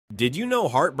Did you know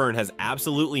heartburn has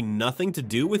absolutely nothing to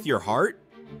do with your heart?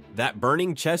 That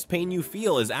burning chest pain you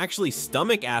feel is actually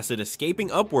stomach acid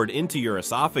escaping upward into your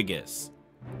esophagus.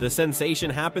 The sensation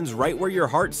happens right where your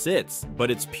heart sits, but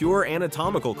it's pure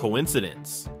anatomical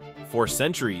coincidence. For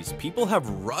centuries, people have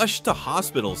rushed to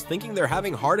hospitals thinking they're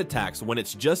having heart attacks when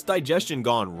it's just digestion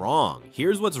gone wrong.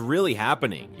 Here's what's really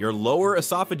happening. Your lower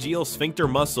esophageal sphincter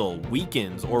muscle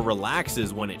weakens or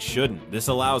relaxes when it shouldn't. This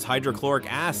allows hydrochloric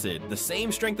acid, the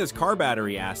same strength as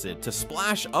carboxylic acid, to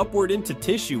splash upward into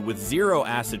tissue with zero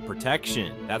acid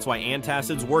protection. That's why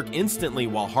antacids work instantly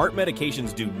while heart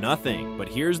medications do nothing. But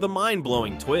here's the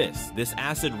mind-blowing twist. This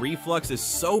acid reflux is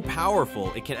so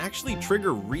powerful, it can actually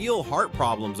trigger real heart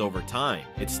problems over time.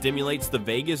 It stimulates the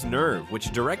vagus nerve,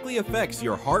 which directly affects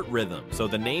your heart rhythm, so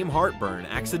the name heartburn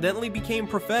accidentally became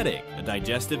prophetic, a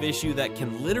digestive issue that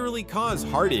can literally cause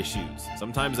heart issues.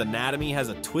 Sometimes anatomy has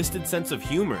a twisted sense of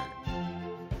humor.